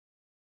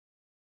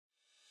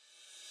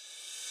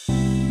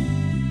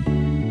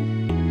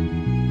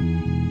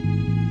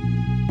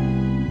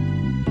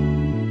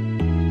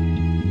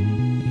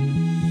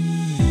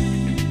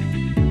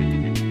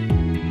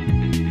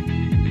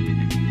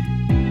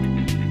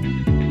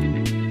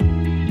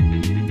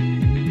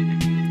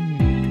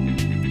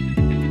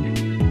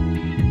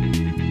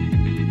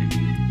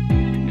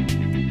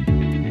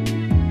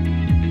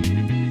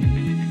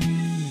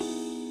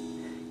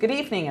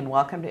evening and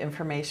welcome to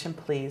Information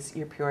Please,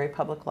 your Peoria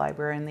Public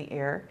Library in the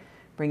air.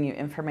 Bring you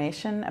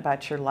information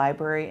about your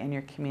library and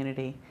your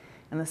community.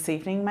 And this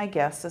evening my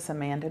guest is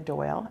Amanda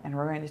Doyle, and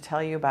we're going to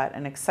tell you about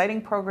an exciting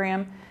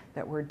program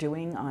that we're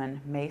doing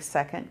on May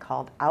 2nd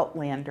called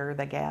Outlander,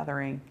 The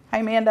Gathering. Hi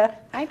Amanda.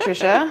 Hi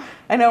Tricia.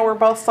 I know we're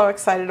both so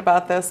excited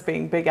about this,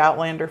 being big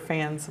Outlander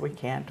fans. We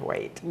can't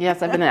wait.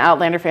 Yes, I've been an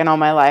Outlander fan all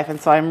my life,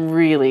 and so I'm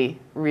really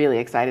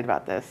excited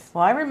about this.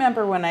 Well, I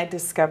remember when I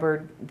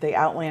discovered the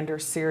Outlander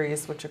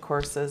series, which of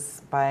course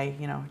is by,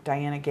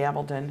 Diana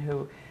Gabaldon,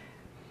 who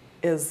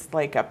is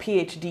like a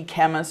PhD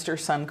chemist or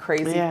some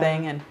crazy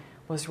thing, and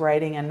was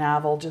writing a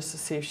novel just to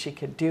see if she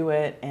could do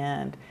it.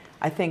 And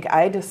I think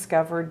I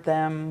discovered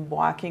them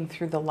walking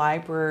through the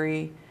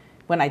library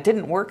when I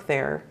didn't work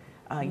there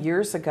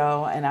years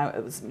ago,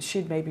 and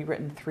she'd maybe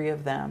written 3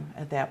 of them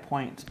at that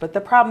point. But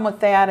the problem with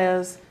that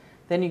is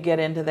then you get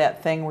into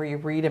that thing where you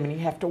read them and you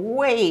have to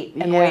wait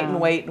and wait and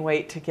wait and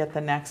wait to get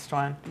the next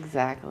one.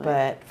 Exactly.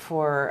 But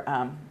for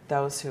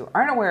those who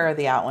aren't aware of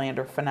the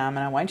Outlander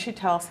phenomenon, why don't you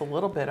tell us a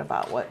little bit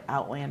about what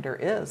Outlander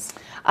is?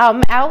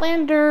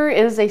 Outlander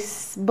is a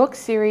book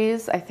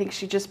series. I think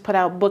she just put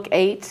out book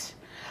 8.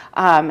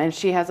 And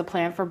she has a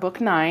plan for book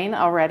 9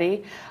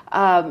 already.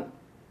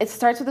 It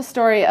starts with the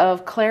story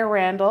of Claire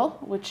Randall,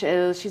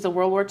 she's a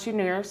World War II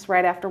nurse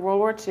right after World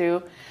War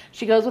II.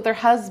 She goes with her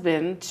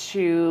husband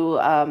to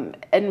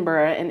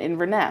Edinburgh and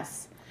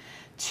Inverness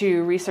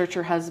to research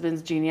her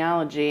husband's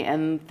genealogy,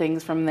 and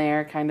things from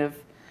there kind of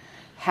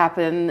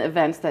happen,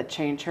 events that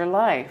change her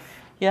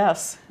life.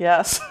 Yes,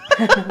 yes.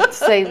 To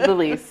say the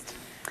least.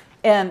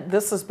 And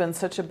this has been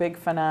such a big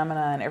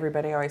phenomenon.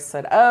 Everybody always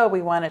said, oh,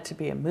 we want it to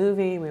be a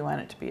movie, we want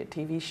it to be a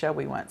TV show,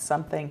 we want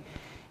something.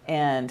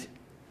 And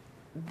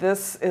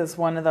this is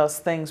one of those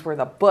things where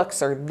the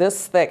books are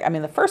this thick. I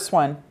mean, the first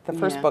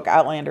book,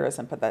 Outlander,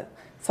 isn't, but the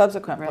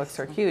subsequent books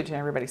are huge. And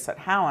everybody said,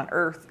 how on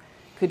earth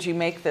could you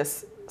make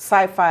this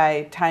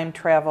sci-fi, time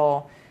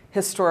travel,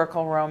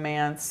 historical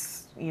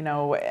romance,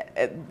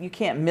 you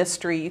can't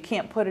mystery, you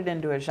can't put it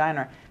into a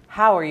genre.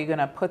 How are you going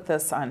to put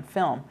this on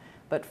film?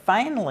 But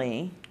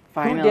finally,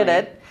 who did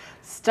it?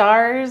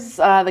 Starz,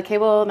 the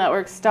cable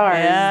network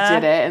Starz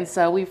did it, and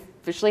so we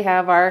officially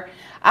have our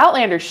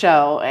Outlander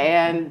show,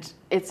 and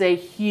it's a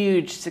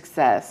huge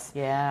success.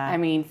 Yeah. I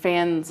mean,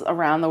 fans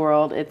around the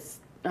world,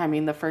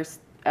 the first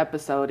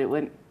episode, it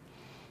went,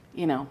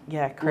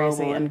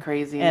 crazy and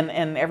crazy.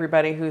 And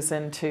everybody who's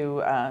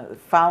into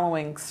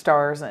following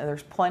Starz,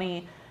 there's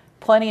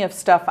plenty of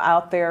stuff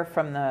out there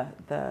from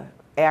the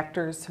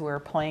actors who are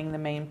playing the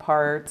main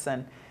parts,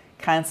 and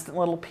constant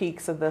little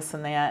peaks of this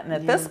and that. And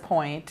at this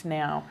point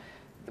now,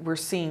 we're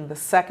seeing the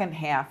second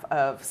half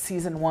of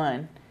season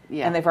 1,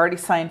 and they've already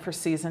signed for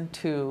season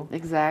 2.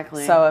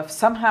 Exactly. So if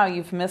somehow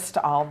you've missed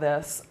all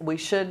this, we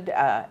should,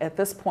 at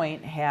this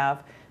point,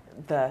 have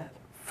the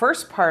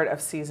first part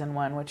of season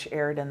 1, which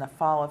aired in the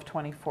fall of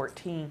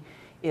 2014,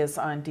 is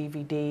on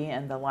DVD,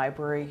 and the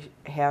library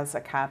has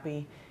a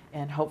copy,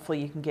 and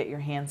hopefully you can get your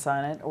hands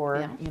on it,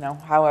 or,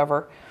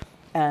 however.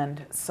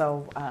 And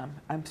so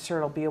I'm sure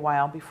it'll be a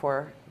while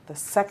before the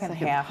second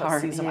half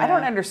of season 1. I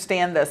don't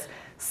understand this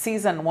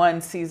season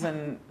 1,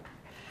 season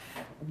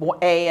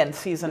A and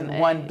season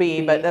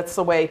 1B, but that's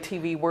the way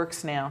TV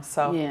works now.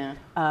 So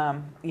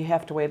you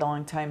have to wait a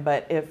long time.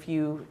 But if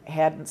you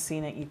hadn't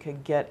seen it, you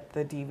could get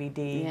the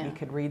DVD, you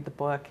could read the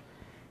book.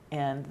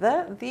 And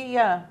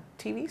the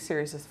TV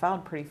series has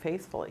followed pretty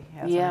faithfully,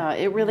 hasn't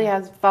it? It really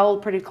has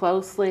followed pretty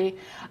closely.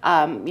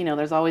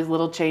 There's always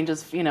little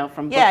changes, from book to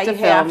film. Yeah, you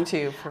have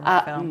to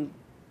from film.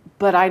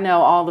 But I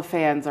know all the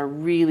fans are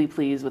really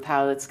pleased with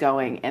how it's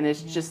going, and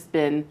it's just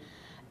been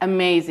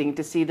amazing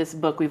to see this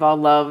book we've all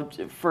loved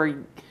for,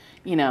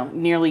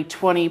 nearly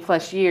 20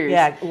 plus years.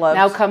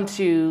 Now come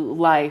to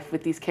life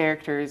with these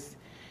characters,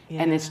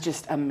 and it's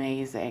just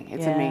amazing.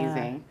 It's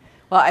amazing.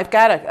 Well, I've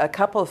got a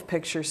couple of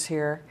pictures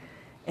here,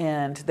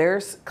 and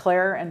there's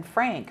Claire and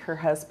Frank, her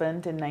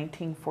husband, in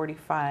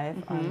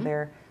 1945 on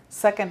their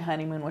second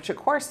honeymoon, which of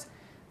course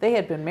they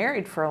had been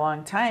married for a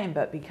long time,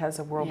 but because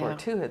of World War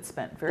II, had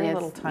spent very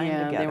little time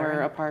together. They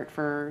were apart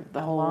for the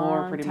whole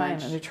war, pretty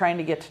much. And they're trying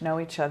to get to know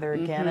each other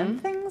again,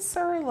 and things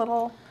are a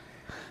little,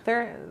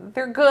 they're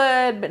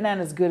good, but not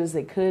as good as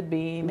they could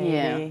be,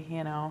 maybe,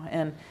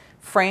 And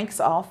Frank's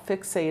all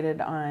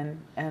fixated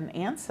on an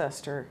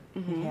ancestor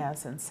he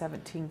has in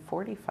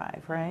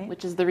 1745, right?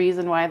 Which is the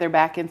reason why they're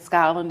back in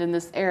Scotland in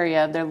this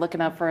area. They're looking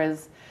up for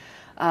his...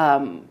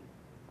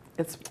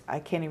 I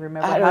can't even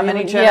remember how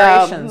many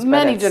generations.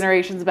 Many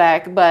generations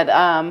back, but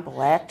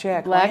Black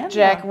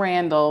Jack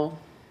Randall.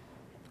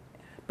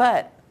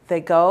 But they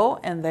go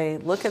and they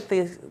look at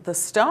the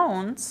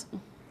stones,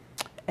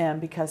 and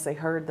because they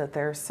heard that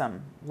there's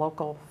some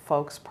local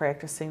folks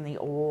practicing the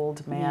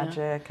old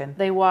magic, and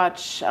they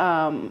watch.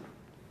 I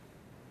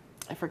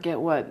forget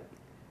what.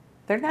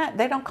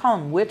 They don't call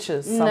them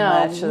witches so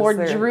much. More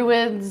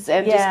druids,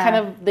 and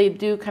just they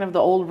do kind of the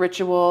old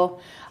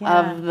ritual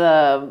of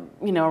the,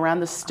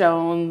 around the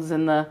stones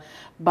and the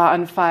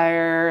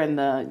bonfire and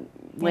the,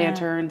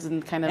 lanterns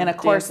and kind of. And of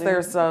course, dancing.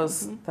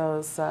 there's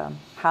those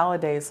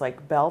holidays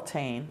like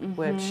Beltane,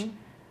 which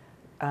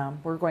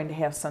we're going to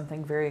have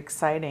something very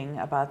exciting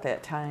about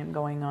that time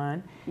going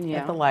on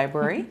at the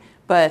library.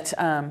 But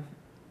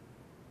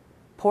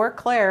poor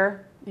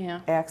Claire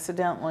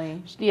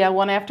accidentally. Yeah,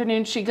 one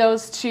afternoon she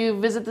goes to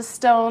visit the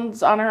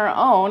Stones on her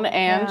own,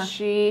 and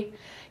she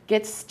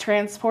gets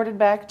transported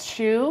back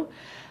to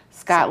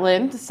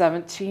Scotland,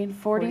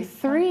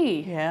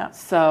 1743. Yeah.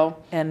 So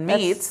And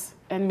meets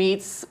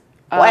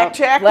Black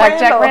Jack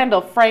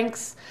Randall,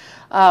 Frank's,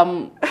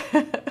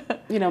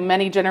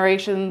 many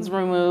generations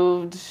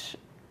removed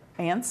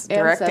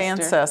direct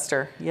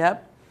ancestor.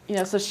 Yep.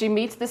 So she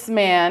meets this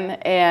man,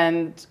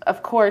 and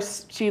of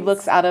course she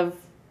looks out of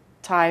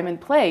time and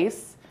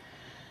place,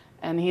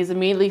 and he's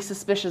immediately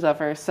suspicious of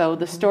her. So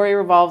the story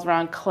revolves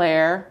around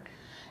Claire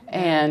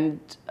and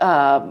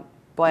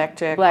Black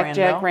Jack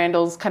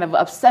Randall's kind of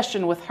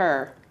obsession with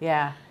her.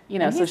 Yeah.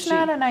 And he's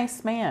not a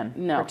nice man.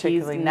 No,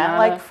 particularly he's not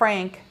like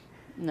Frank.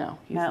 No,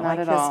 he's not not like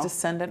at his all.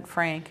 descendant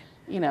Frank.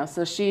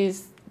 So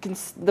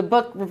the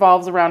book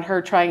revolves around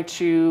her trying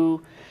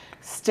to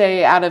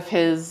stay out of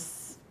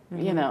his,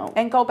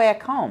 and go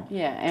back home.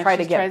 Yeah, and try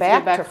to get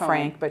back to home.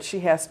 Frank, but she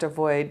has to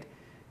avoid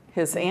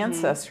his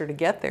ancestor to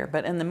get there.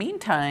 But in the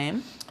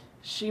meantime,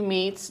 she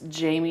meets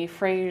Jamie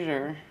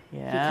Fraser.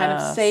 Yes. He kind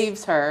of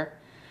saves her.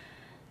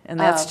 And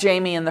that's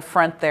Jamie in the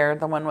front there,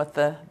 the one with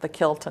the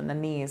kilt and the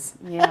knees.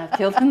 Yeah,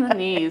 kilt and the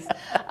knees.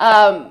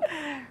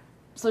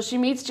 So she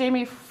meets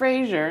Jamie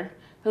Fraser,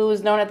 who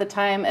was known at the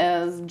time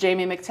as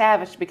Jamie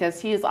McTavish, because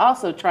he is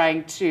also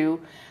trying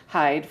to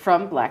hide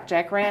from Black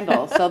Jack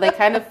Randall. So they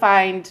kind of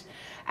find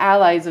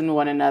allies in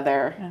one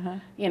another,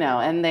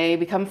 and they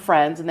become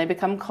friends and they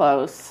become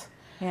close.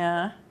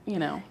 Yeah.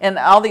 And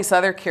all these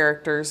other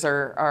characters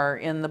are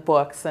in the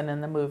books and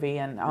in the movie,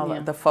 and all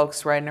the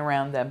folks writing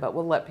around them, but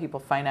we'll let people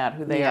find out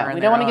who they are. We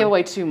don't want to give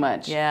away too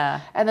much.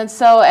 Yeah. And then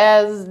so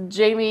as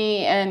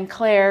Jamie and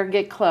Claire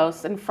get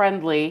close and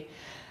friendly,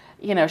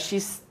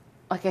 she's,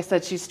 like I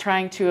said, she's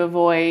trying to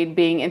avoid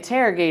being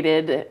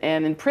interrogated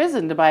and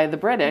imprisoned by the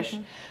British.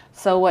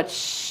 So what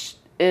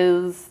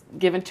is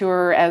given to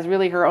her as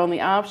really her only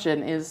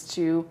option is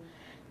to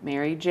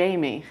marry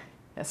Jamie.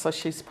 So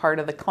she's part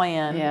of the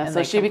clan. Yeah, and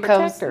so she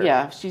becomes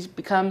she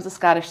becomes a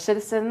Scottish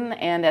citizen,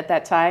 and at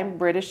that time,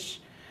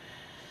 British,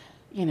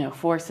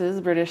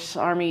 forces, British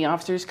Army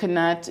officers could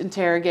not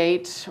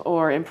interrogate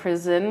or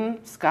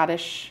imprison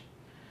Scottish,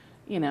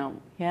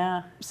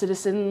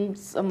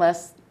 citizens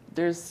unless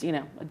there's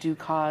a due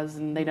cause,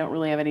 and they don't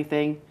really have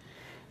anything.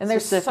 And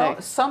specific.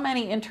 There's so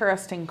many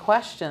interesting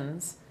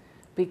questions,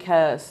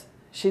 because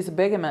she's a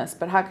bigamist,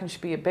 but how can she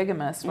be a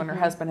bigamist when her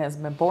husband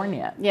hasn't been born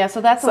yet? Yeah,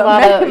 so that's a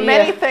lot of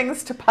many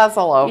things to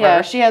puzzle over.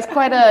 Yeah, she has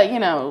quite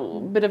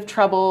a bit of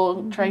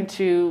trouble trying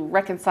to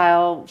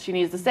reconcile. She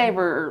needs to save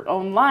her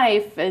own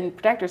life and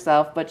protect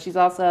herself, but she's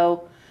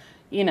also,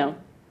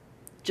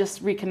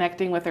 just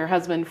reconnecting with her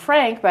husband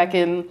Frank back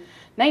in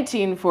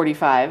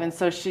 1945, and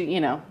so she,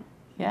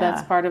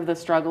 that's part of the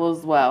struggle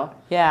as well.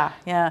 Yeah,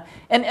 yeah,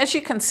 and as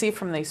you can see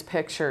from these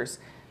pictures,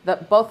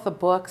 both the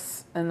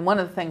books, and one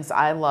of the things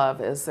I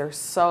love is they're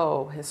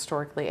so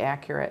historically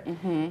accurate,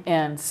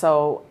 and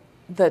so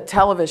the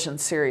television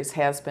series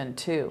has been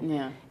too.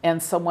 Yeah.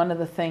 And so one of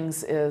the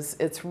things is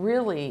it's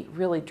really,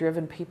 really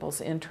driven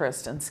people's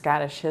interest in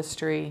Scottish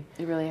history.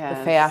 It really has.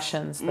 The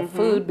fashions, the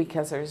food,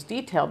 because there's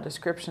detailed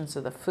descriptions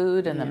of the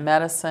food and the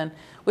medicine,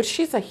 which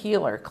she's a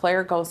healer.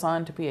 Claire goes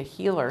on to be a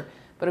healer,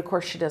 but of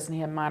course she doesn't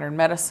have modern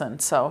medicine.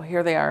 So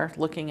here they are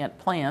looking at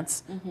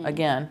plants.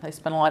 Again, they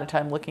spend a lot of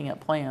time looking at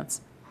plants.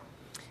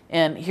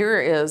 And here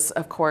is,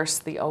 of course,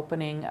 the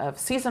opening of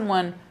Season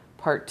 1,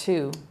 Part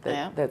 2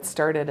 that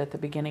started at the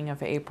beginning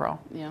of April.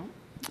 Yeah.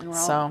 And we're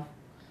all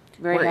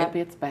very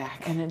happy it's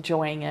back. And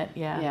enjoying it,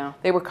 Yeah.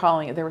 They were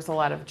calling it, there was a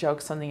lot of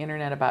jokes on the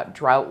internet about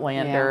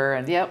Droughtlander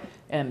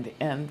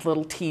and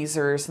little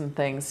teasers and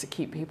things to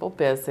keep people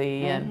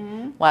busy,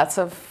 and lots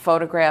of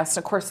photographs.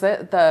 Of course,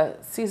 the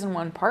Season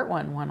 1, Part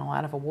 1 won a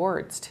lot of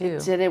awards, too.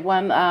 It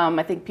won,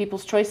 I think,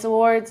 People's Choice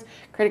Awards,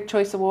 Critic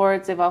Choice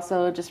Awards. They've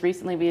also just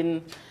recently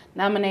been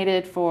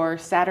nominated for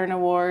Saturn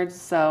Awards,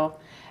 so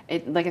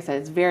like I said,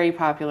 it's very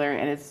popular,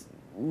 and it's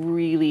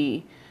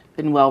really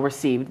been well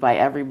received by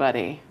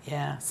everybody.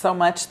 Yeah, so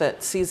much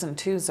that Season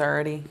 2's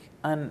already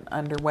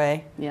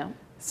underway. Yeah.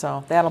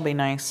 So that'll be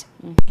nice.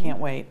 Can't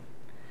wait.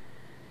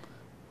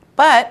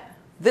 But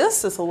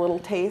this is a little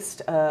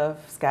taste of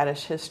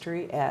Scottish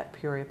history at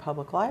Peoria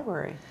Public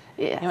Library.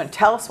 Yeah. You want to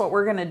tell us what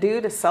we're going to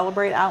do to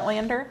celebrate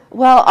Outlander?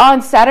 Well,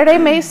 on Saturday,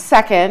 May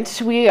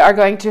 2nd, we are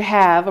going to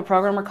have a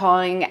program we're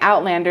calling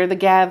Outlander, The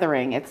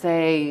Gathering. It's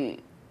a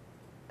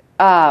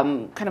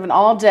kind of an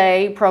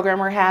all-day program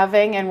we're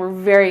having, and we're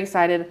very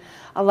excited.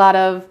 A lot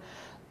of,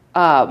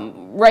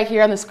 right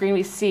here on the screen,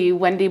 we see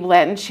Wendy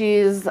Blanton.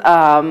 She's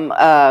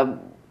a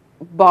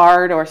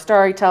bard or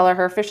storyteller.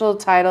 Her official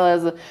title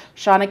is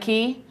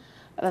Shawnee.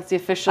 That's the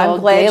official I'm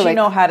glad Gaelic. You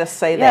know how to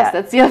say that. Yes,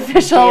 that's the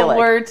official Gaelic.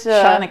 word.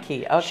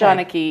 Shawnee. Okay.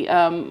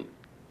 Shawnee.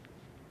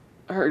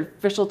 her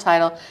official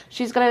title.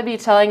 She's going to be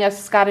telling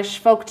us Scottish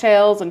folk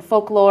tales and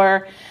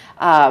folklore,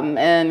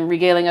 and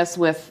regaling us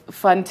with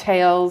fun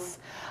tales.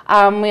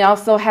 We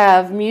also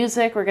have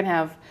music. We're going to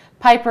have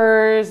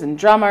pipers and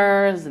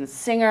drummers and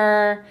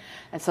singer.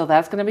 And so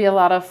that's going to be a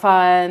lot of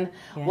fun.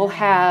 Yeah. We'll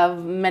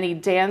have many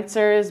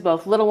dancers,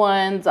 both little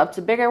ones up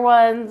to bigger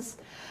ones,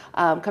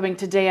 coming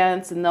to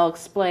dance, and they'll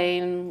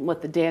explain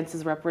what the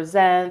dances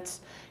represent.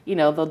 You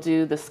know, they'll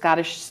do the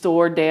Scottish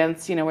sword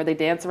dance, you know, where they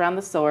dance around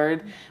the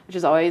sword, which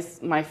is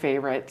always my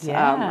favorite.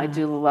 Yeah. I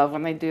do love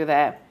when they do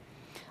that.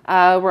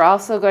 We're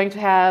also going to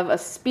have a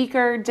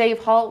speaker, Dave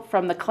Holt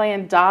from the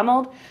Clan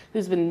Donald,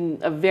 who's been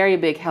a very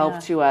big help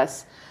to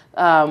us,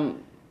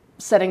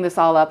 setting this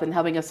all up and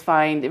helping us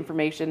find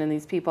information in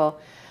these people.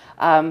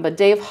 But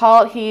Dave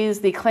Holt, he's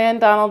the Clan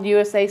Donald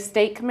USA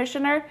State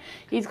Commissioner.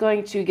 He's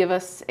going to give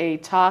us a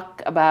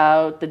talk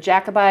about the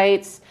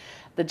Jacobites,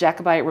 the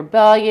Jacobite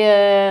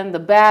Rebellion, the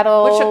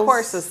battles. Which, of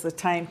course, is the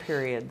time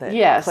period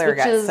that Claire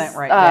got sent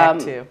right back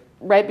to.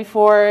 Right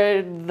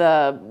before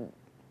the,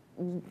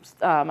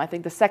 I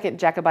think the second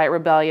Jacobite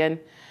Rebellion,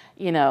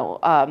 you know,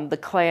 the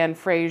Clan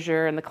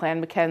Fraser and the Clan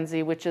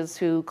Mackenzie, which is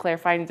who Claire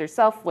finds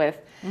herself with,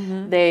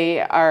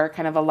 they are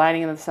kind of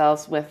aligning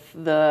themselves with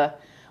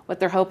what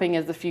they're hoping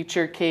is the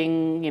future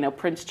king, you know,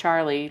 Prince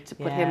Charlie, to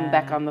put him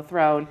back on the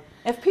throne.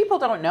 If people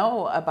don't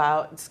know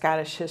about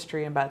Scottish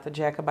history and about the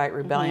Jacobite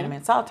Rebellion, I mean,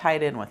 it's all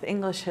tied in with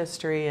English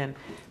history and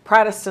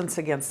Protestants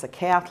against the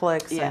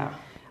Catholics, and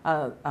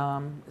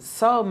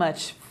so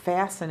much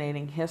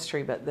fascinating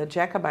history. But the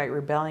Jacobite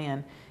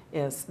Rebellion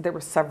there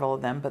were several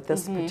of them, but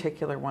this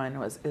particular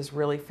one is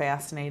really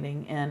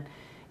fascinating and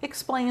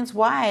explains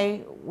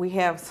why we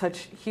have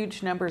such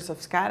huge numbers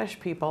of Scottish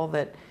people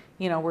that,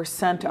 you know, were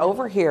sent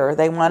over here.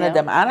 They wanted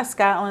them out of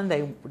Scotland.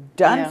 They were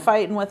done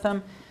fighting with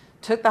them,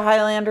 took the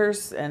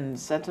Highlanders and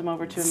sent them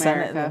over to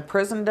America.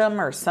 Imprisoned them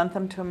or sent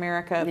them to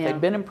America. If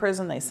they'd been in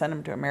prison, they sent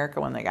them to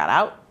America when they got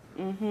out.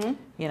 You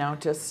know,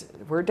 just,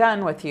 we're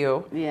done with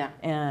you.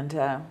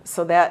 And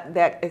so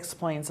that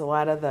explains a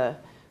lot of the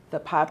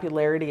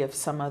popularity of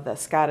some of the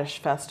Scottish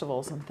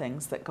festivals and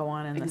things that go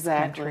on in this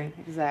country.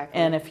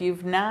 And if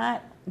you've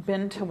not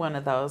been to one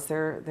of those,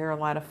 they're a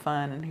lot of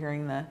fun, and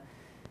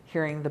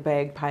hearing the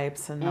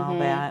bagpipes and all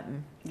that.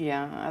 And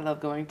I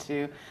love going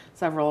to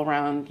several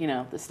around, you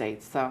know, the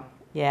States. So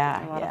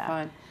a lot of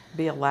fun.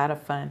 Be a lot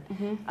of fun.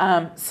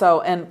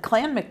 And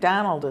Clan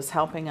MacDonald is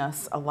helping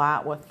us a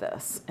lot with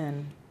this.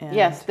 And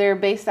yes, they're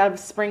based out of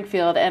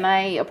Springfield, and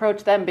I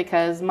approached them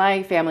because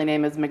my family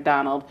name is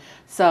MacDonald.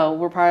 So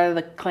we're part of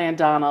the Clan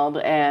Donald,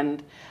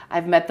 and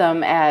I've met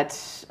them at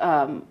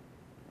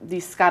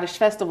these Scottish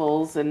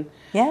festivals and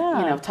you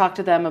know, talked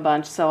to them a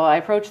bunch. So I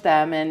approached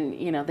them, and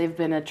you know, they've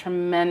been a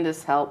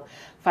tremendous help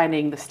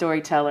finding the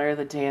storyteller,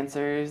 the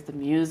dancers, the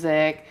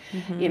music,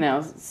 you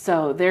know,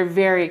 so they're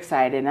very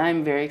excited, and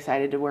I'm very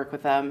excited to work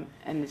with them,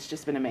 and it's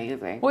just been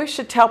amazing. We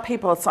should tell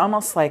people it's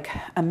almost like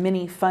a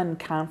mini fun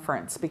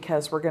conference,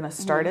 because we're going to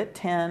start at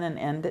 10 and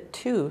end at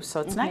 2, so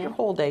it's not your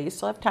whole day. You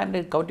still have time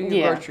to go do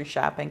your grocery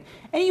shopping,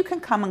 and you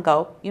can come and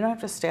go. You don't have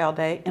to stay all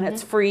day, and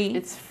it's free.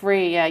 It's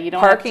free, you don't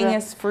Parking have to,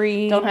 is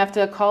free. Don't have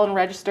to call and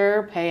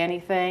register, pay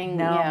anything.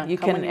 No, you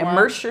can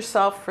immerse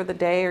yourself for the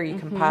day, or you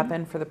can pop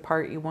in for the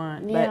part you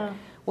want. But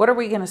what are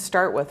we going to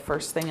start with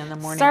first thing in the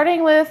morning?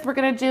 Starting with, we're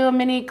going to do a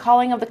mini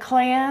calling of the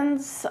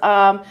clans.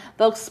 They'll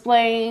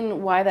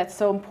explain why that's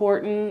so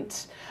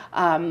important,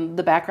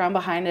 the background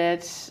behind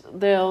it.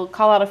 They'll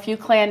call out a few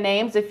clan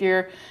names. If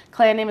your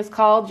clan name is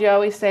called, you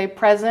always say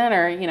present,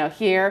 or, you know,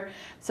 here,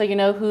 so you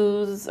know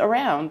who's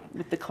around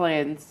with the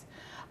clans.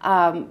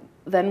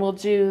 Then we'll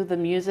do the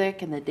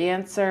music and the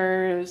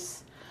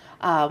dancers.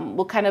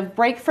 We'll kind of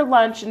break for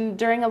lunch, and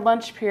during a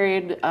lunch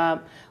period,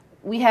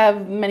 we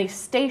have many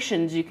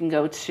stations you can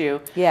go to.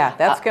 Yeah,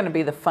 that's going to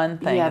be the fun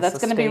thing. Yeah, that's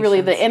going to be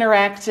really the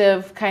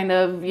interactive kind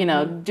of, you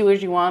know, do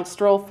as you want,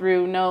 stroll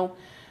through, no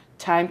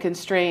time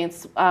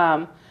constraints.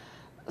 Some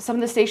of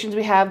the stations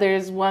we have,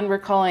 there's one we're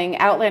calling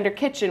Outlander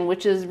Kitchen,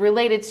 which is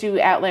related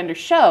to Outlander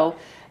show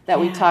that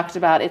we talked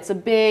about. It's a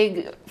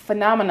big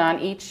phenomenon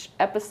each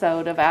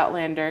episode of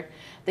Outlander.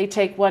 They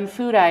take one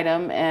food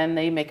item and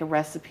they make a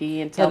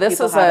recipe and tell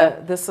people how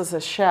to... This is a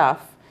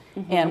chef.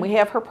 And we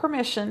have her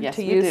permission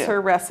to use her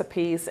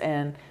recipes,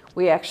 and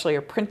we actually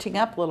are printing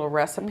up little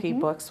recipe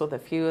books with a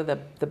few of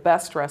the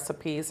best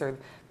recipes, or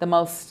the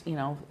most, you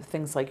know,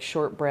 things like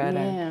shortbread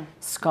and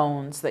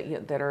scones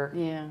that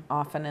are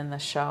often in the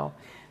show.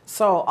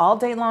 So all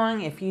day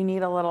long, if you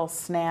need a little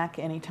snack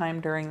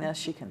anytime during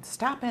this, you can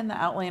stop in the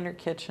Outlander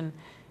Kitchen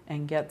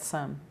and get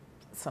some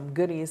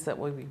goodies that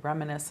will be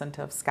reminiscent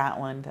of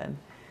Scotland. And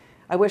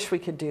I wish we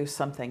could do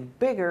something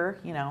bigger,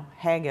 you know,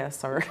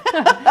 haggis or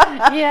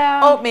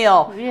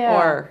oatmeal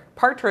or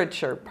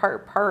partridge or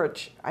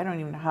porridge. I don't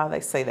even know how they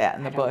say that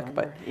in the book,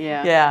 but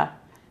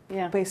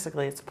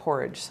basically it's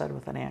porridge said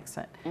with an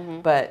accent.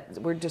 But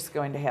we're just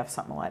going to have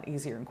something a lot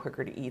easier and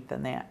quicker to eat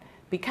than that,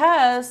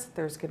 because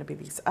there's going to be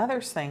these other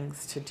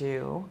things to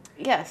do.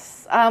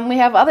 Yes, we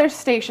have other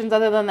stations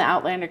other than the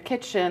Outlander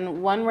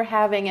Kitchen. One we're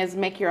having is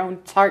make your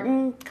own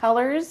tartan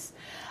colors.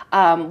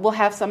 We'll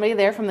have somebody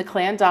there from the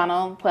Clan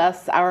Donald,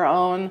 plus our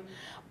own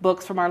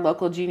books from our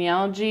local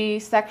genealogy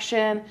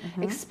section,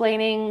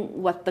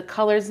 explaining what the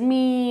colors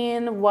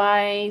mean,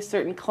 why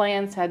certain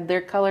clans had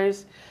their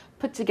colors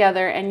put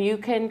together, and you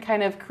can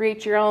kind of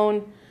create your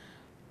own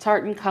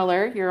tartan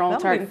color, your own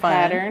tartan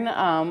pattern,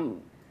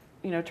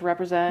 to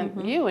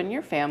represent you and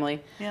your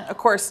family. Yeah, of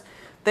course,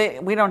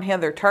 we don't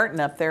have their tartan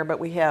up there, but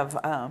we have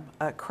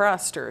a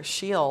crust or a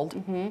shield.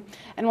 And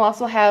we'll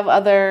also have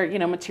other,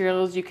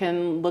 materials you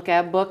can look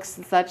at, books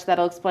and such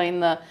that'll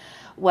explain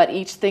what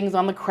each things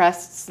on the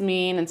crests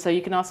mean, and so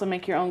you can also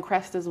make your own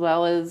crest as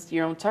well as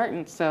your own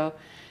tartan. So,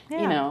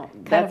 kind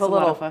that's of a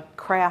little lot of fun.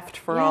 craft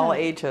for all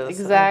ages.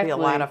 Exactly. It'll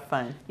be a lot of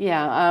fun.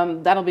 Yeah,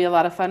 that'll be a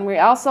lot of fun. We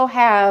also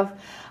have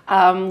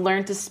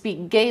learned to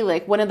speak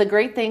Gaelic. One of the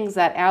great things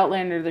that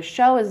Outlander, the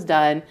show, has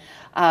done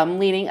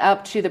leading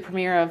up to the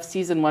premiere of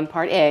season 1,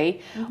 part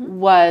A,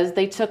 was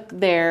they took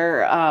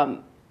their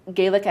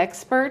Gaelic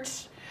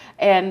expert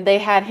and they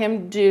had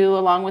him do,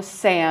 along with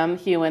Sam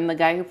Hewen, the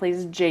guy who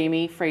plays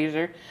Jamie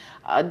Fraser,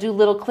 do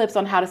little clips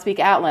on how to speak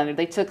Outlander.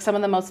 They took some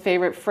of the most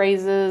favorite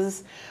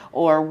phrases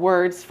or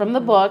words from the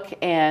book,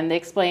 and they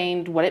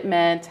explained what it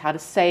meant, how to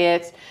say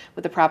it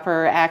with the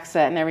proper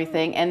accent and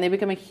everything, and they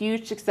become a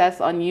huge success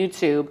on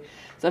YouTube.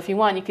 So if you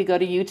want, you could go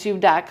to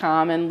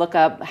youtube.com and look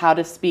up how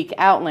to speak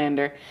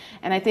Outlander.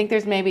 And I think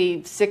there's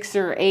maybe 6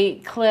 or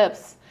 8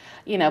 clips,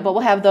 but we'll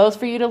have those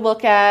for you to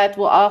look at.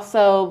 We'll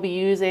also be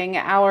using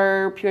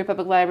our Peoria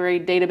Public Library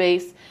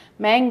database,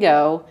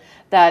 Mango,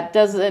 that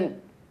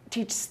doesn't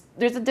teach.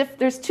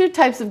 There's 2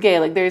 types of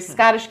Gaelic. There's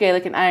Scottish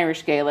Gaelic and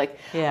Irish Gaelic.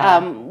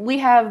 Yeah. We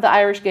have the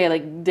Irish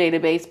Gaelic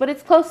database, but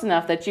it's close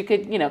enough that you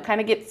could,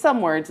 kind of get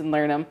some words and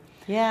learn them.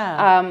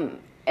 Yeah.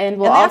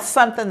 And that's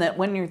something that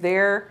when you're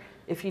there,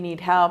 if you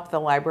need help, the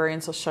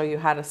librarians will show you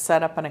how to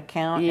set up an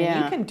account. Yeah.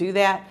 And you can do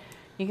that.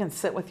 You can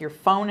sit with your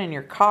phone in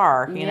your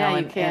car,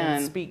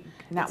 and speak,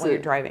 not while you're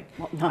driving,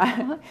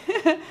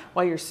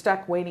 while you're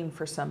stuck waiting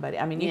for somebody.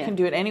 I mean, you can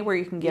do it anywhere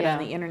you can get on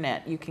the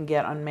internet. You can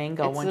get on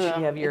Mango once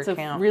you have your account.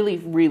 It's a really,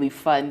 really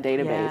fun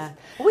database. Yeah.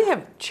 Well, we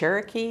have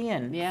Cherokee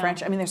and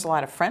French. I mean, there's a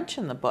lot of French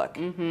in the book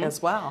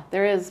as well.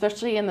 There is,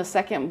 especially in the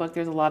second book,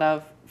 there's a lot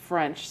of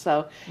French.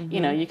 So,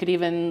 you could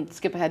even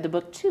skip ahead to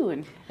book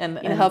 2 and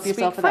help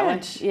yourself with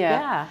French. That one.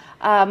 Yeah.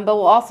 But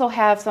we'll also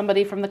have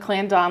somebody from the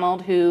Clan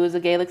Donald who is a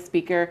Gaelic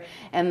speaker,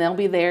 and they'll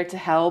be there to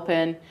help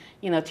and,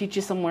 teach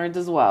you some words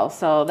as well.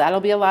 So that'll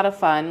be a lot of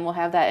fun. We'll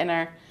have that in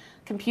our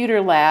computer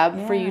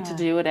lab for you to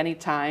do at any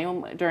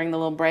time during the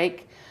little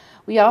break.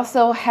 We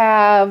also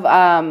have...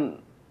 well,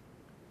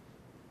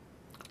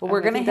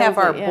 we're going to have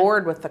our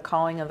board with the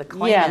calling of the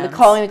clans. Yeah, the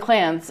calling of the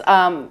clans.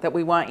 That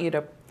we want you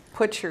to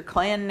put your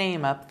clan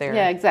name up there.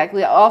 Yeah,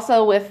 exactly.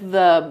 Also, with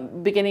the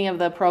beginning of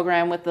the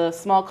program, with the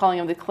small calling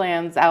of the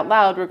clans out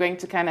loud, we're going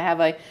to kind of have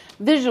a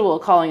visual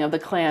calling of the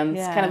clans,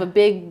 kind of a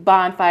big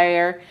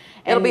bonfire.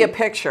 It'll be a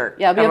picture.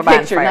 Yeah, it'll be a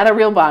picture, not a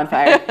real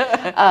bonfire.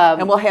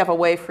 And we'll have a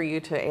way for you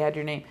to add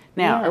your name.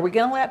 Now, are we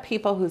going to let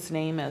people whose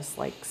name is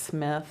like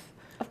Smith?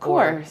 Of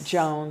course. Or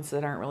Jones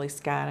that aren't really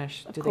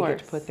Scottish, do they get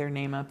to put their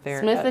name up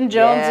there? Smith and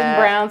Jones and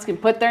Browns can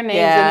put their names in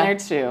there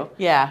too.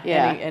 Yeah.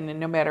 And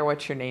no matter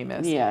what your name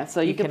is. Yeah, so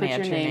you can put your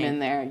name in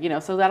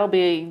there. So that'll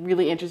be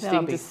really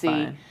interesting to see.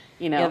 Fun.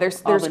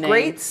 There's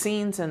great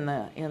scenes in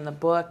the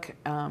book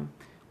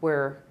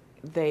where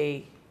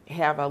they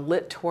have a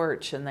lit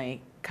torch and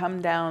they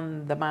come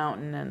down the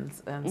mountain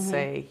and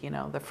say,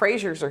 the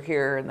Frasers are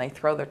here, and they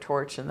throw their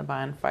torch in the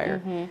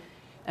bonfire.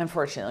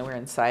 Unfortunately, we're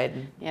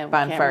inside, and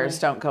bonfires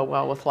don't go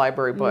well with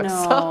library books.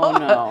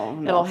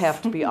 No. It'll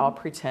have to be all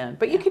pretend.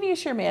 But you can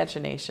use your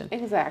imagination.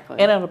 Exactly.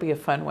 And it'll be a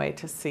fun way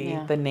to see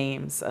the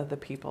names of the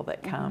people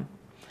that come.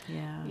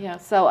 Yeah.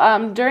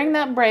 So during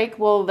that break,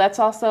 that's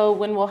also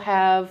when we'll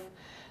have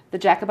the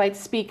Jacobite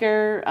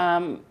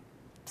speaker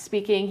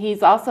speaking.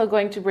 He's also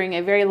going to bring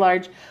a very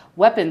large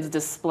weapons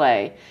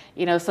display,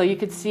 so you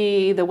could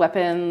see the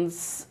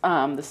weapons,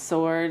 the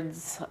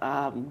swords,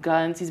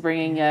 guns. He's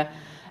bringing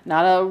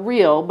not a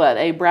real, but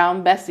a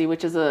Brown Bessie,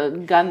 which is a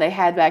gun they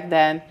had back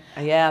then.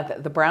 Yeah,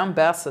 the Brown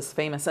Bess is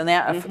famous, and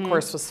that, of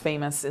course, was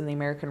famous in the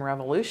American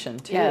Revolution,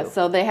 too. Yeah,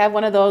 so they have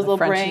one of those they'll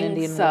French bring. and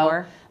Indian so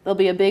War. There'll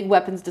be a big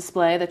weapons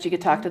display that you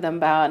could talk to them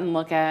about and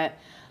look at.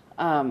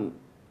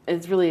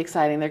 It's really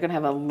exciting. They're going to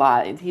have a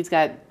lot. He's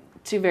got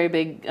 2 very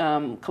big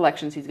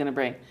collections he's going to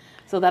bring.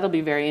 So that'll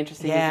be very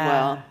interesting as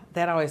well. Yeah,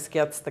 that always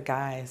gets the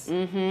guys.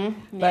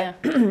 But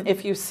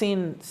if you've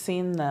seen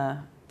the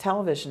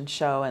television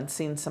show and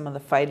seen some of the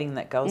fighting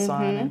that goes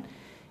on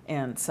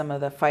and some of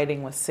the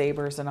fighting with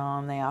sabers and all,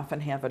 and they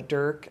often have a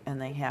dirk,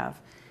 and they have,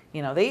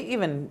 they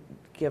even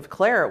give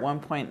Claire at one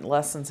point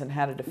lessons in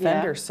how to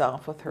defend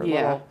herself with her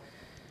little,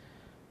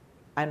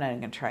 I'm not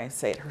even going to try and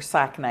say it, her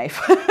sock knife.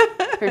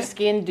 Her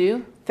skin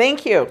do?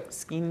 Thank you.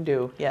 Skin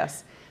do,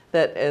 yes.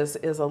 That is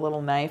a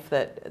little knife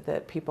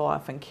that people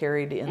often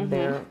carried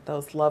in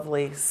those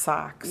lovely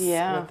socks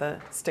with the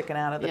sticking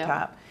out of the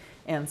top.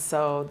 And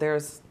so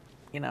there's,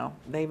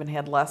 they even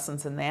had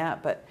lessons in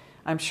that, but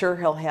I'm sure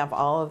he'll have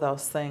all of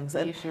those things.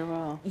 You sure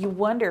will. You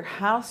wonder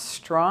how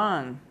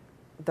strong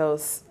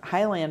those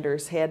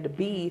Highlanders had to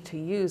be to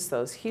use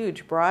those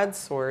huge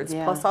broadswords,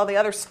 Yeah. plus all the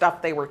other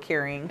stuff they were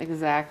carrying.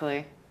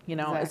 Exactly. You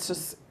know,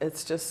 Exactly.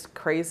 it's just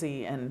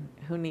crazy, and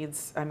who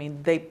needs, I mean,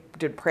 they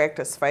did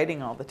practice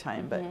fighting all the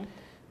time, but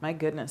my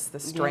goodness, the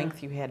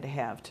strength you had to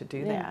have to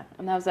do that.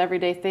 And that was an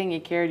everyday thing. You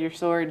carried your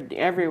sword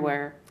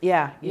everywhere.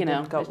 Yeah, You know,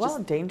 didn't go, it's well,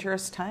 just-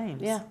 dangerous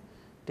times. Yeah.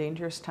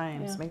 Dangerous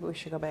times. Yeah. Maybe we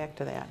should go back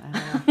to that.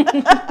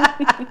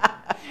 I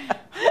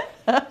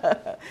don't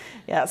know.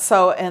 Yeah,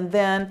 so, and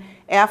then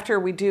after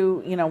we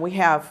do, you know, we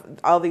have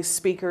all these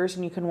speakers,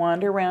 and you can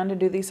wander around and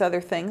do these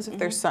other things if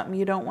there's something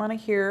you don't want to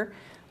hear,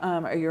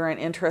 or you're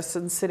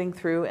interested in sitting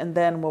through, and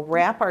then we'll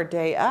wrap our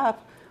day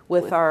up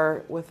with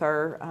our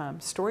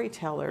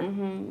storyteller.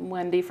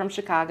 Wendy from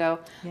Chicago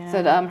Yeah.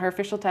 said her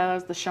official title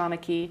is the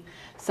Shawnee.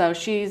 So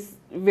she's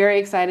very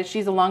excited.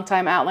 She's a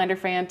longtime Outlander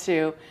fan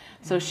too.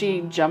 So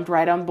she jumped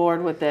right on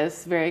board with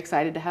this, very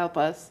excited to help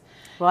us.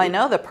 Well, I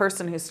know the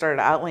person who started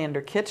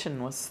Outlander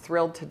Kitchen was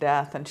thrilled to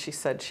death, and she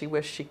said she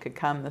wished she could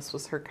come. This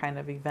was her kind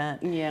of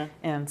event. Yeah.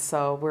 And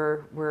so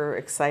we're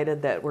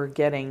excited that we're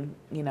getting,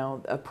 you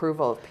know,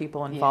 approval of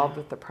people involved Yeah.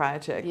 with the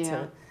project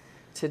Yeah.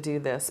 to do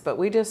this. But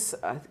we just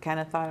kind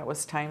of thought it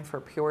was time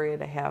for Peoria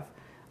to have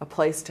a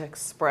place to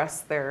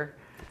express their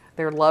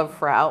love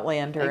for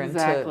Outlander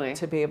Exactly. and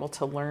to be able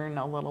to learn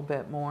a little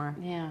bit more.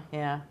 Yeah.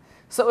 Yeah.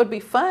 So it would be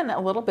fun a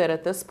little bit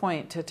at this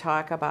point to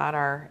talk about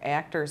our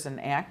actors and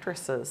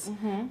actresses.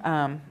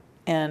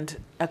 And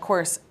of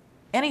course,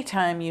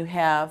 anytime you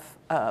have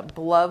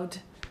beloved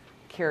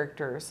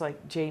characters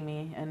like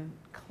Jamie and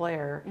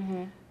Claire,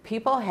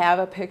 people have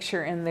a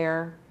picture in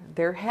their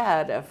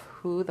head of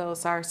who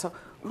those are. So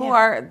who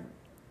are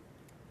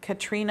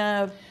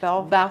Katrina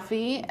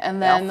Balfe, and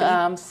then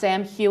Balfe.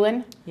 Sam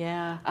Hewen.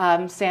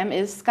 Yeah. Sam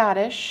is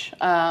Scottish.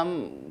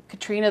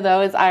 Katrina,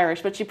 though, is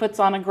Irish, but she puts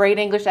on a great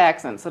English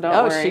accent, so don't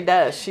Oh, worry. she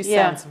does. She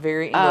Yeah. sounds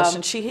very English,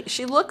 and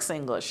she looks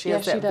English. She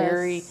has she that does.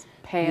 very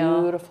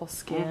Pale. beautiful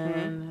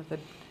skin,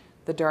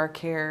 the dark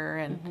hair,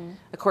 and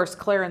of course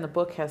Claire in the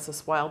book has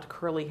this wild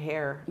curly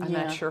hair. I'm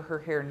Yeah. not sure her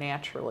hair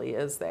naturally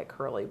is that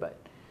curly, but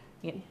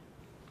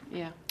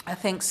Yeah. I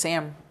think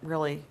Sam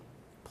really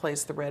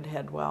plays the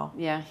redhead well.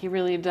 Yeah, he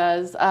really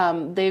does.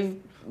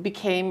 They've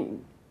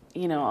became,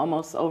 you know,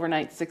 almost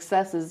overnight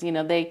successes. You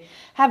know, they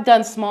have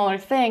done smaller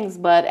things,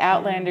 but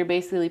Outlander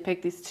basically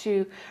picked these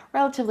two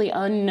relatively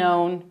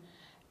unknown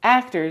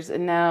actors,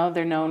 and now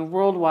they're known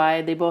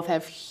worldwide. They both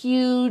have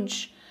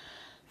huge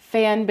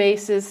fan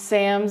bases.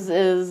 Sam's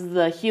is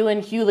the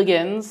Hewlin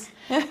Hooligans,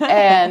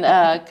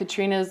 and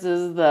Katrina's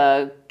is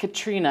the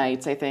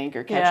Katrinites, I think,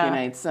 or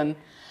Katrinites. And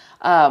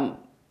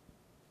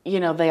you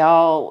know, they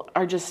all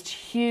are just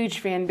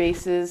huge fan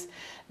bases.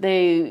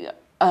 They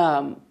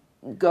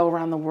go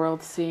around the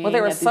world seeing. Well,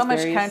 there was at so these much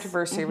various-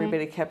 controversy.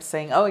 Everybody kept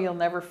saying, "Oh, you'll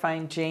never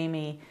find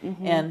Jamie,"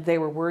 and they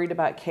were worried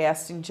about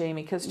casting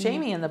Jamie because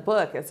Jamie in the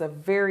book is a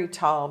very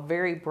tall,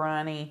 very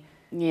brawny,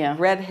 Yeah.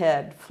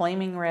 redhead,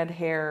 flaming red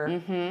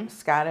hair,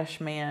 Scottish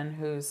man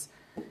who's,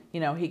 you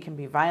know, he can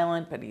be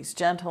violent, but he's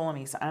gentle and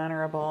he's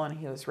honorable, and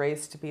he was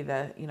raised to be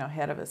the, you know,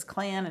 head of his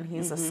clan, and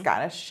he's a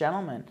Scottish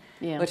gentleman.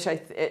 Yeah. Which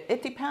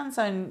it depends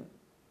on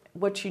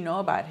what you know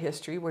about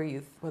history,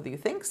 whether you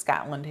think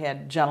Scotland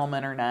had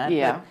gentlemen or not.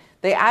 Yeah. But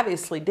they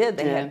obviously did.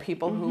 They had Did.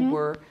 people who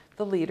were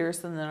the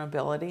leaders and the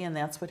nobility, and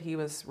that's what he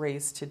was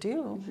raised to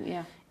do.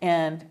 Yeah.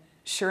 And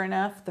sure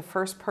enough, the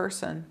first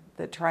person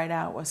that tried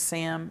out was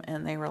Sam,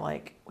 and they were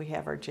like, "We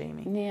have our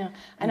Jamie." Yeah.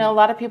 I know a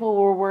lot of people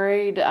were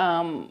worried.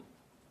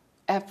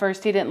 At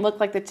first, he didn't look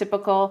like the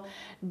typical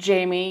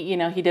Jamie. You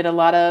know, he did a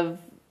lot of,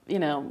 you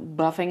know,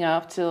 buffing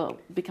up to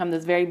become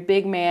this very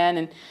big man,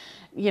 and,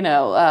 you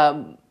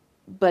know,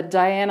 but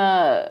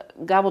Diana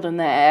Gabaldon,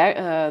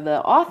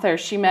 the author,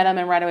 she met him,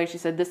 and right away she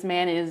said, "This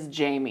man is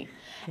Jamie."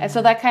 And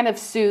so that kind of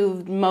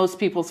soothed most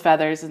people's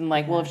feathers, and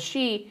like, well, if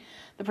she,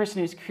 the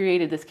person who's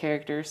created this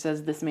character,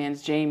 says this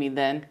man's Jamie,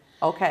 then,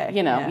 Okay.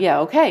 you know,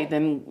 okay,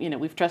 then, you know,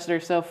 we've trusted her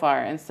so far.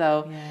 And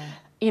so,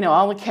 you know,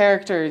 all the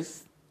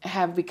characters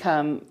have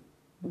become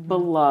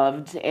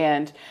beloved,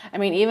 and I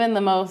mean, even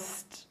the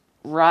most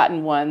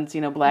rotten ones,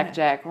 you know,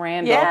 Blackjack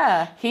Randall.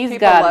 Yeah, he's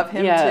people got love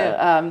him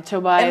too.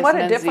 Tobias And what a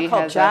Menzies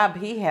difficult has job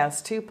he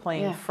has too,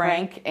 playing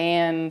Frank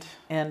and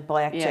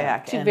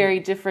Blackjack. two and very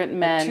different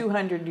men.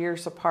 200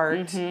 years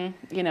apart.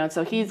 You know,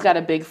 so he's got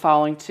a big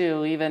following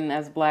too, even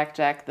as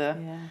Blackjack, the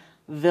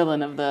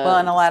villain of the Well,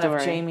 and a lot story.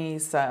 of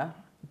Jamie's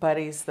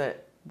buddies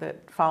that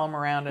follow him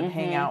around and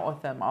hang out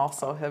with him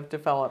also have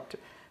developed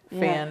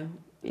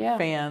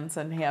fans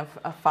and have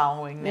a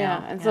following now.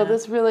 Yeah, and so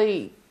this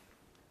really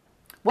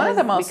one of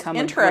has the most become a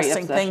great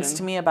interesting things obsession.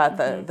 to me about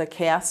the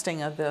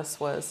casting of this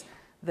was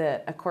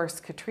that, of course,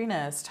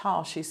 Katrina is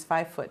tall. She's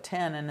 5'10",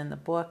 and in the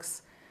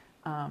books,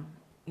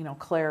 you know,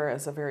 Claire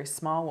is a very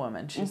small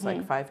woman. She's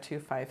like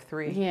 5'2",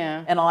 5'3".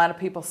 Yeah. And a lot of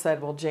people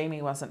said, well,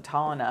 Jamie wasn't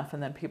tall enough,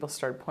 and then people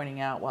started pointing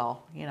out,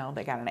 well, you know,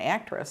 they got an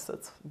actress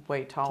that's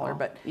way taller,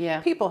 but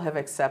people have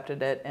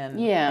accepted it, and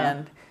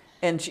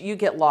you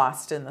get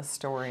lost in the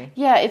story.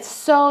 Yeah, it's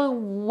so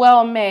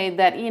well made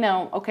that, you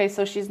know, okay,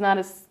 so she's not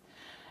as,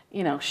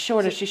 you know,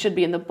 short as she should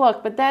be in the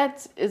book, but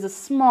that is a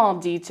small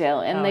detail,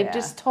 and Oh, they've yeah.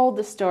 just told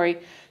the story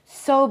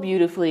so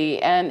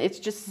beautifully, and it's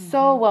just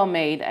so well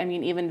made. I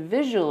mean, even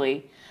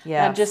visually,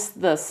 Yes. not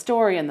just the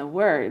story and the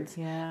words,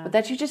 Yeah. but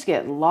that you just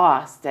get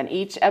lost, and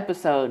each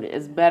episode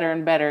is better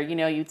and better. You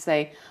know, you'd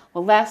say,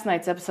 well, last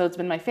night's episode's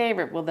been my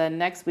favorite. Well, then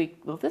next week,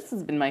 well, this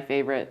has been my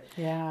favorite.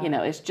 Yeah. You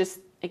know, it's just,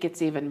 it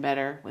gets even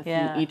better with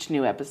Yeah. each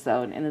new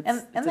episode, and it's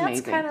And that's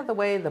amazing. kind of the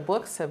way the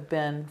books have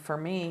been for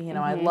me. You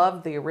know, Mm-hmm. I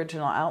loved the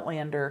original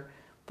Outlander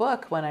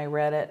book when I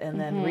read it, and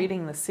Mm-hmm. then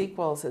reading the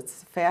sequels,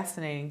 it's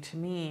fascinating to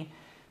me.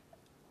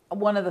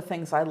 One of the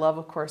things I love,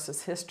 of course,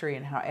 is history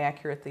and how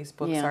accurate these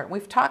books Yeah. are.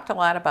 We've talked a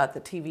lot about the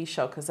TV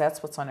show because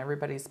that's what's on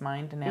everybody's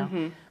mind now.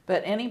 Mm-hmm.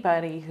 But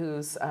anybody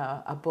who's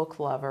a book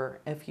lover,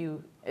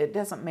 it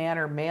doesn't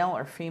matter, male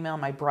or female.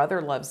 My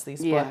brother loves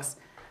these Yeah. books.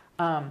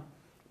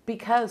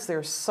 Because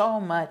there's so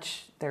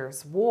much,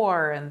 there's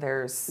war and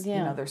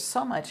Yeah. there's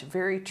so much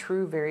very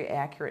true, very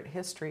accurate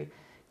history,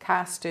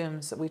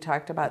 costumes that we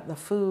talked about, the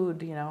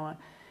food,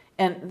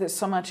 and there's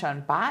so much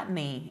on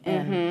botany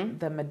and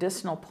the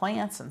medicinal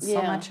plants and so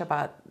Yeah. much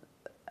about,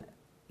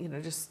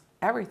 just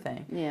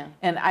everything. Yeah.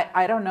 And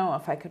I don't know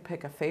if I could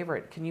pick a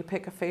favorite. Can you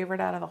pick a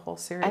favorite out of the whole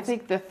series? I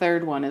think the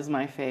third one is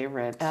my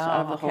favorite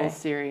of the okay. whole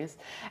series.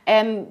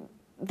 And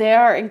they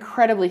are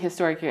incredibly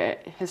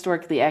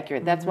historically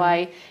accurate. That's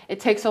why it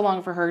takes so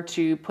long for her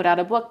to put out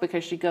a book,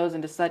 because she goes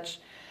into such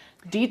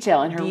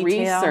detail in her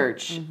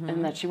research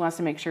and that she wants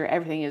to make sure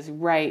everything is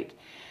right.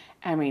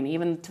 I mean,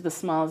 even to the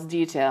smallest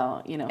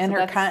detail, And so her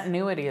that's-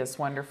 continuity is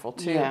wonderful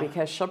too, Yeah.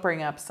 because she'll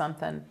bring up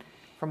something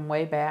from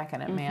way back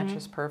and it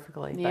matches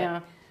perfectly.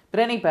 Yeah. But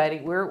anybody,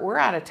 we're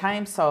out of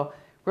time, so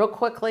real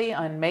quickly,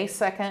 on May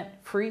 2nd,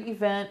 free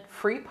event,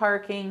 free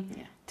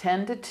parking,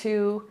 10 to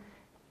 2,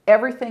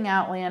 everything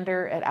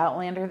Outlander at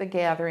Outlander the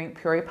Gathering,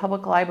 Peoria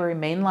Public Library,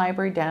 main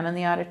library down in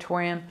the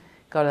auditorium.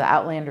 Go to the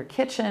Outlander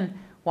kitchen,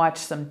 watch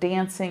some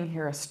dancing,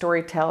 hear a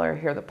storyteller,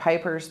 hear the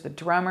pipers, the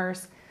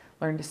drummers,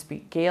 learn to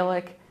speak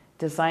Gaelic,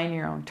 design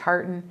your own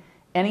tartan.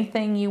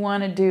 Anything you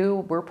want to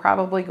do, we're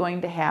probably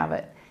going to have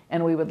it.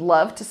 And we would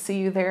love to see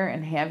you there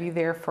and have you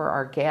there for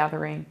our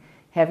gathering.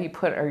 Have you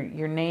put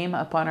your name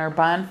up on our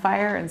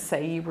bonfire and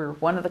say you were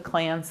one of the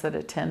clans that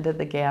attended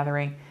the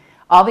gathering.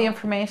 All the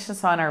information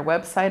is on our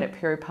website at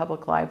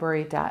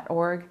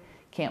peoriapubliclibrary.org.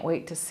 Can't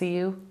wait to see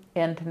you.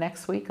 And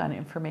next week on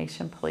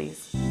Information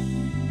Please.